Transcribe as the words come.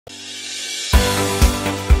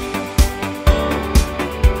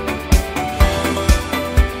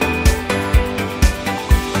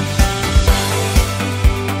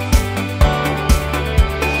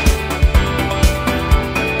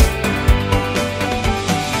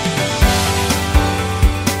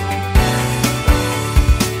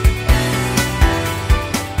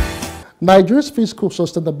Nigeria's fiscal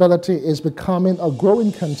sustainability is becoming a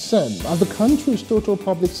growing concern as the country's total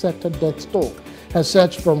public sector debt stock has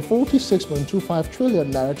surged from 46.25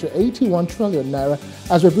 trillion naira to 81 trillion naira,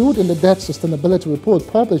 as revealed in the Debt Sustainability Report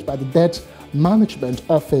published by the Debt Management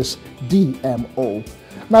Office, DMO.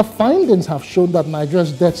 Now, findings have shown that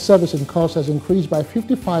Nigeria's debt servicing cost has increased by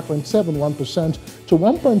 55.71% to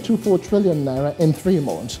 1.24 trillion naira in 3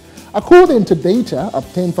 months. According to data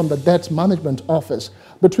obtained from the Debt Management Office,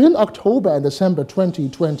 between October and December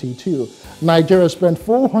 2022, Nigeria spent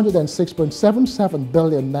 406.77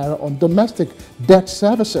 billion naira on domestic debt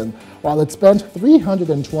servicing, while it spent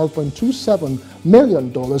 $312.27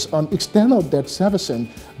 million on external debt servicing,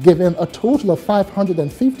 giving a total of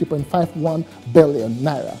 550.51 billion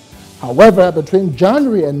naira. However, between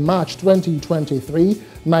January and March 2023,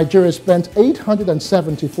 Nigeria spent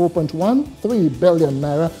 874.13 billion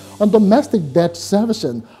naira on domestic debt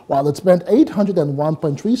servicing, while it spent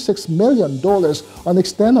 $801.36 million on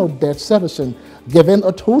external debt servicing, giving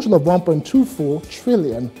a total of 1.24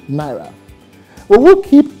 trillion naira. We will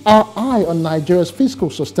keep our eye on Nigeria's fiscal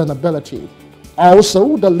sustainability.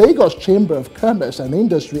 Also, the Lagos Chamber of Commerce and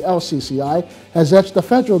Industry, LCCI, has urged the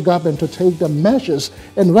federal government to take the measures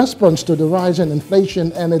in response to the rise in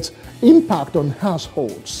inflation and its impact on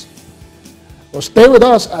households. Well, stay with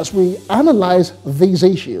us as we analyze these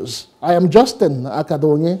issues. I am Justin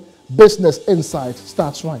Akadonye. Business Insight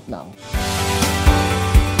starts right now.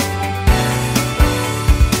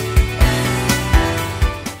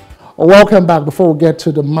 Welcome back. Before we get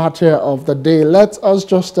to the matter of the day, let us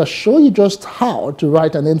just show you just how to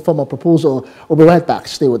write an informal proposal. We'll be right back.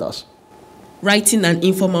 Stay with us. Writing an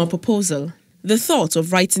informal proposal. The thought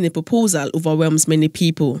of writing a proposal overwhelms many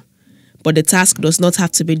people, but the task does not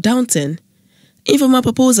have to be daunting. Informal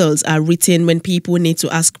proposals are written when people need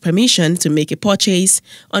to ask permission to make a purchase,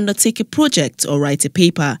 undertake a project, or write a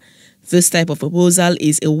paper. This type of proposal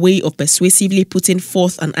is a way of persuasively putting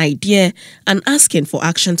forth an idea and asking for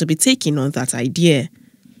action to be taken on that idea.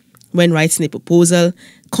 When writing a proposal,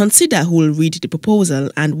 consider who will read the proposal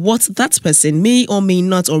and what that person may or may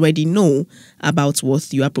not already know about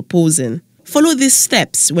what you are proposing. Follow these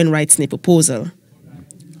steps when writing a proposal.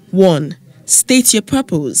 1. State your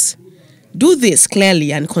purpose. Do this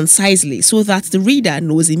clearly and concisely so that the reader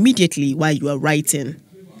knows immediately why you are writing.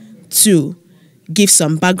 2. Give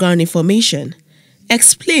some background information.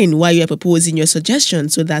 Explain why you are proposing your suggestion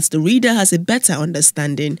so that the reader has a better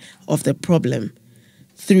understanding of the problem.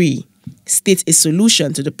 3. State a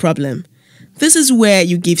solution to the problem. This is where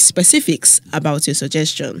you give specifics about your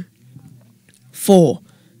suggestion. 4.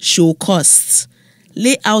 Show costs.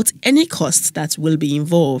 Lay out any costs that will be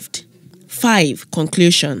involved. 5.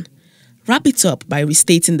 Conclusion. Wrap it up by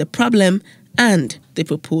restating the problem and the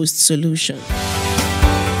proposed solution.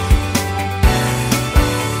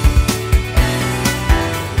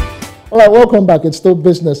 All right, welcome back. It's still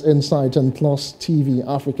Business Insight and Plus TV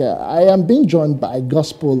Africa. I am being joined by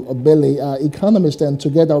Gospel Obele, economist, and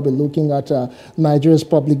together we'll be looking at Nigeria's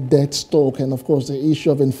public debt stock and, of course, the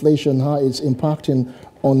issue of inflation, how it's impacting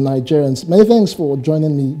on Nigerians. Many thanks for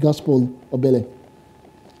joining me, Gospel Obele.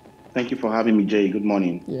 Thank you for having me, Jay. Good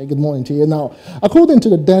morning. Yeah, good morning to you. Now, according to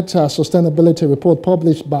the Debt Sustainability Report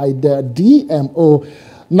published by the DMO,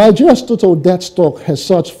 Nigeria's total debt stock has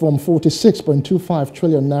surged from 46.25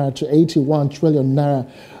 trillion naira to 81 trillion naira.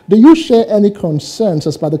 Do you share any concerns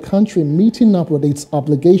as by the country meeting up with its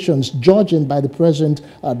obligations, judging by the present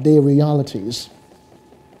day realities?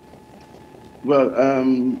 Well,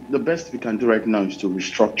 the best we can do right now is to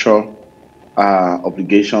restructure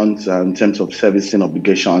obligations in terms of servicing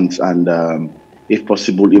obligations and, if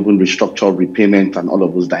possible, even restructure repayment and all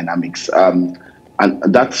of those dynamics. And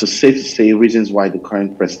that's safe to say reasons why the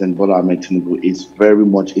current President Bola Ahmed Tinubu is very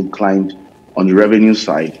much inclined on the revenue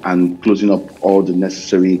side and closing up all the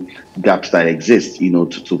necessary gaps that exist,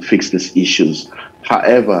 to fix these issues.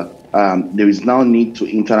 However, there is now need to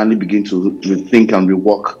internally begin to rethink and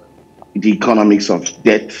rework the economics of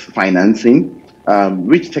debt financing,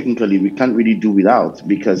 which technically we can't really do without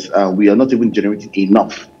because we are not even generating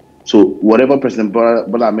enough. So whatever President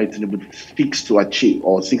Bola Ahmed Tinubu seeks to achieve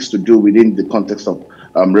or seeks to do within the context of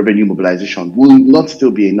revenue mobilization will not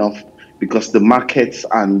still be enough because the markets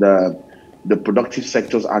and the productive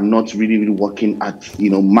sectors are not really working at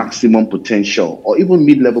maximum potential or even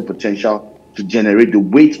mid-level potential to generate the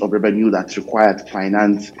weight of revenue that's required to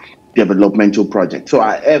finance developmental projects. So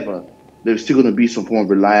however, there's still going to be some form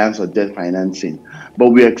of reliance on debt financing,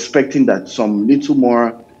 but we're expecting that some little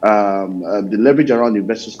more the leverage around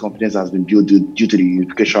investors' confidence has been built due to the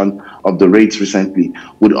unification of the rates recently,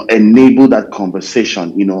 would enable that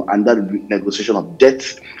conversation, and that negotiation of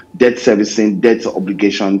debt servicing, debt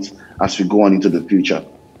obligations as we go on into the future.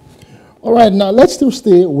 All right, now let's still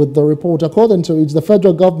stay with the report. According to it, the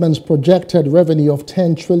federal government's projected revenue of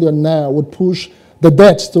 10 trillion naira would push the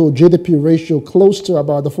debt to GDP ratio close to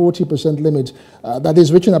about the 40% limit, that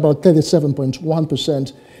is reaching about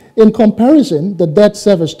 37.1%. In comparison, the debt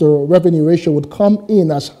service to revenue ratio would come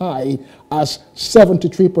in as high as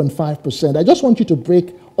 73.5%. I just want you to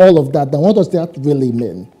break all of that down. What does that really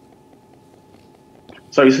mean?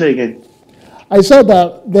 Sorry, say again. I said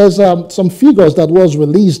that there's some figures that was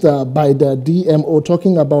released by the DMO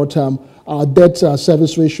talking about debt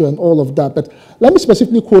service ratio and all of that. But let me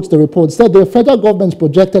specifically quote the report. It said the federal government's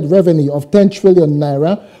projected revenue of 10 trillion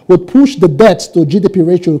naira would push the debt to GDP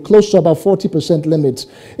ratio close to about 40% limits.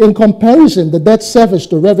 In comparison, the debt service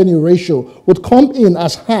to revenue ratio would come in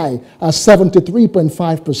as high as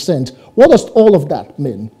 73.5%. What does all of that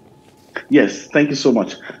mean? Yes, thank you so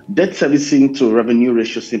much. Debt servicing to revenue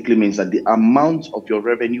ratio simply means that the amount of your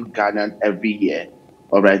revenue garnered every year,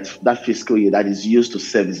 all right, that fiscal year, that is used to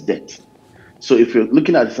service debt. So if you're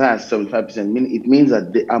looking at that as 75%, it means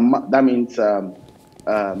that that means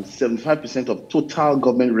 75% of total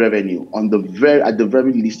government revenue at the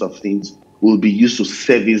very least of things will be used to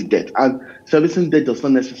service debt. And servicing debt does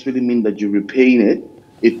not necessarily mean that you're repaying it.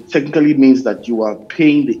 It technically means that you are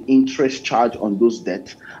paying the interest charge on those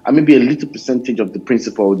debts, and maybe a little percentage of the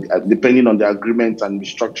principal, depending on the agreement and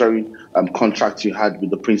restructuring contracts you had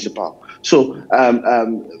with the principal. So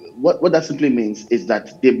what that simply means is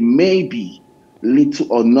that there may be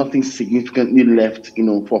little or nothing significantly left,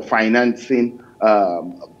 for financing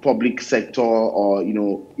public sector, or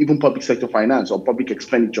even public sector finance or public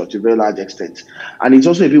expenditure to a very large extent. And it's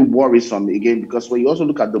also a bit worrisome again, because when you also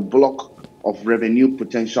look at the block of revenue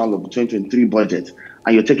potential of the 2023 budget,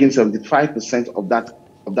 and you're taking 75% of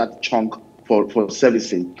that chunk for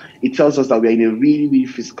servicing, it tells us that we're in a really, really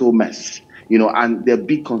fiscal mess, and there are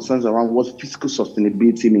big concerns around what fiscal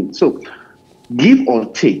sustainability means. So, give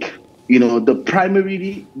or take, the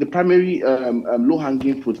primary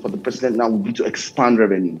low-hanging fruit for the president now would be to expand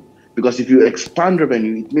revenue. Because if you expand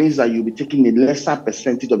revenue, it means that you'll be taking a lesser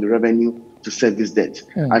percentage of the revenue to service debt.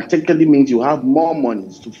 And technically means you have more money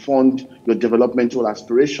to fund your developmental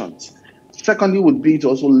aspirations. Secondly would be to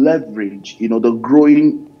also leverage, the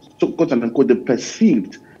growing, quote unquote, the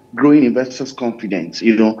perceived growing investors' confidence,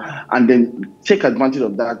 and then take advantage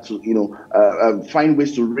of that to, find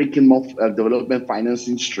ways to rake in more development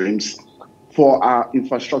financing streams for our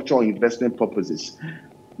infrastructure or investment purposes.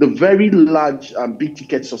 The very large, big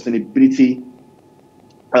ticket sustainability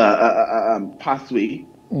pathway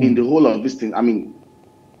in the whole of this thing. I mean,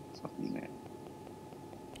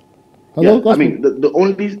 hello, yeah, I mean,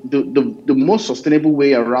 the most sustainable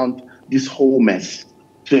way around this whole mess,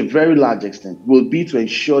 to a very large extent, will be to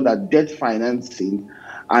ensure that debt financing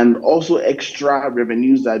and also extra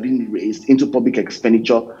revenues that are being raised into public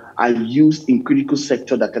expenditure are used in critical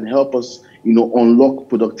sector that can help us, unlock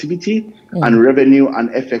productivity and revenue and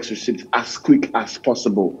FX receipts as quick as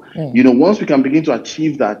possible. Once we can begin to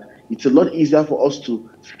achieve that, it's a lot easier for us to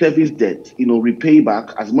service debt, repay back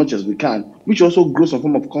as much as we can, which also grows some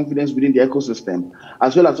form of confidence within the ecosystem,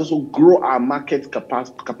 as well as also grow our market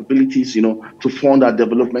capabilities, to fund our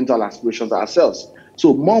developmental aspirations ourselves.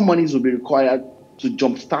 So more monies will be required to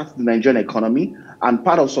jumpstart the Nigerian economy, and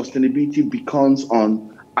part of sustainability becomes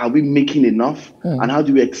on, are we making enough, and how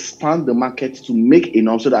do we expand the market to make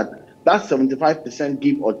enough so that 75%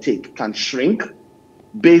 give or take can shrink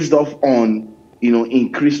based off on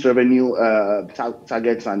increased revenue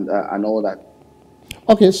targets and all that.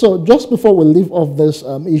 Okay, so just before we leave off this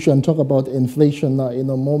issue and talk about inflation in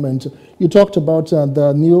a moment, you talked about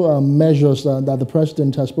the new measures that the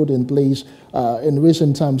president has put in place in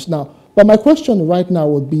recent times. Now, but my question right now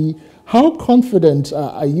would be, how confident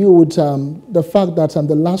are you with the fact that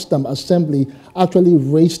the last assembly actually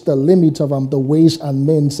raised the limit of the ways and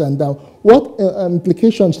means, and what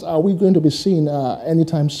implications are we going to be seeing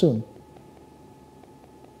anytime soon?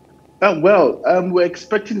 We're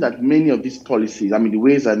expecting that many of these policies, the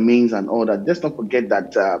ways and means and all that, let's not forget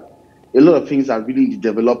that a lot of things are really in the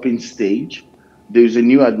developing stage. There's a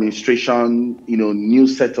new administration, new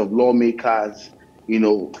set of lawmakers,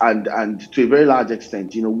 and to a very large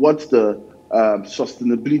extent, what's the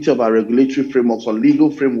sustainability of our regulatory frameworks or legal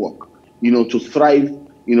framework, to thrive,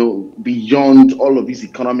 beyond all of these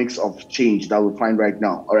economics of change that we find right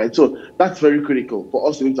now. All right. So that's very critical for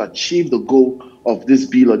us to be able to achieve the goal of this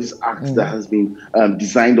bill or this act that has been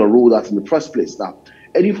designed or rolled out in the first place. Now,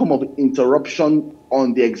 any form of interruption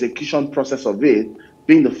on the execution process of it,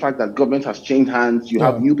 being the fact that government has changed hands, you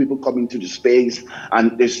have new people coming to the space,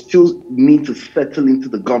 and they still need to settle into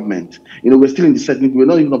the government. We're still in the settling, we're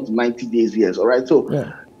not even up to 90 days yet, all right? So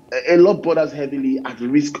a lot borders heavily at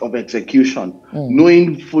risk of execution,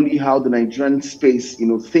 knowing fully how the Nigerian space,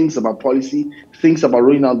 thinks about policy, thinks about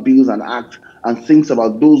rolling out bills and acts, and thinks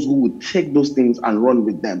about those who would take those things and run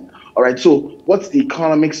with them. All right, so what's the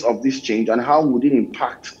economics of this change, and how would it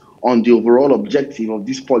impact on the overall objective of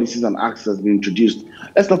these policies and acts that's been introduced?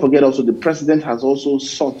 Let's not forget also the president has also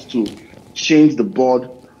sought to change the board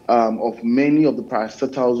of many of the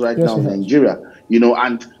parastatals right now in Nigeria,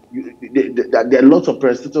 and there are lots of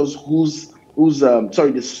parastatals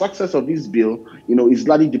the success of this bill, is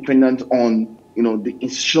largely dependent on, the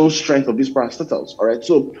institutional strength of these parastatals. All right,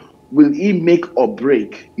 so will it make or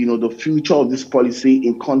break, the future of this policy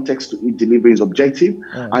in context to it delivering its objective?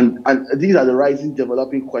 And these are the rising,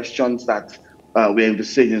 developing questions that we're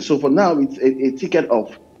envisaging. So for now, it's a ticket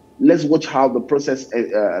of let's watch how the process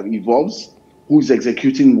evolves, who's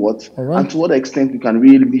executing what, and to what extent we can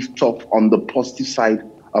really lift up on the positive side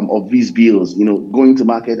of these bills, going to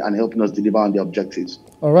market and helping us deliver on the objectives.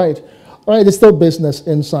 All right. All right, it's still Business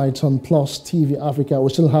Insights on Plus TV Africa.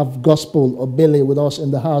 We still have Gospel Obele with us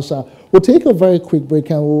in the house. We'll take a very quick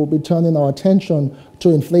break and we'll be turning our attention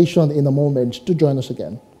to inflation in a moment. Do join us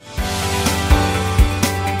again.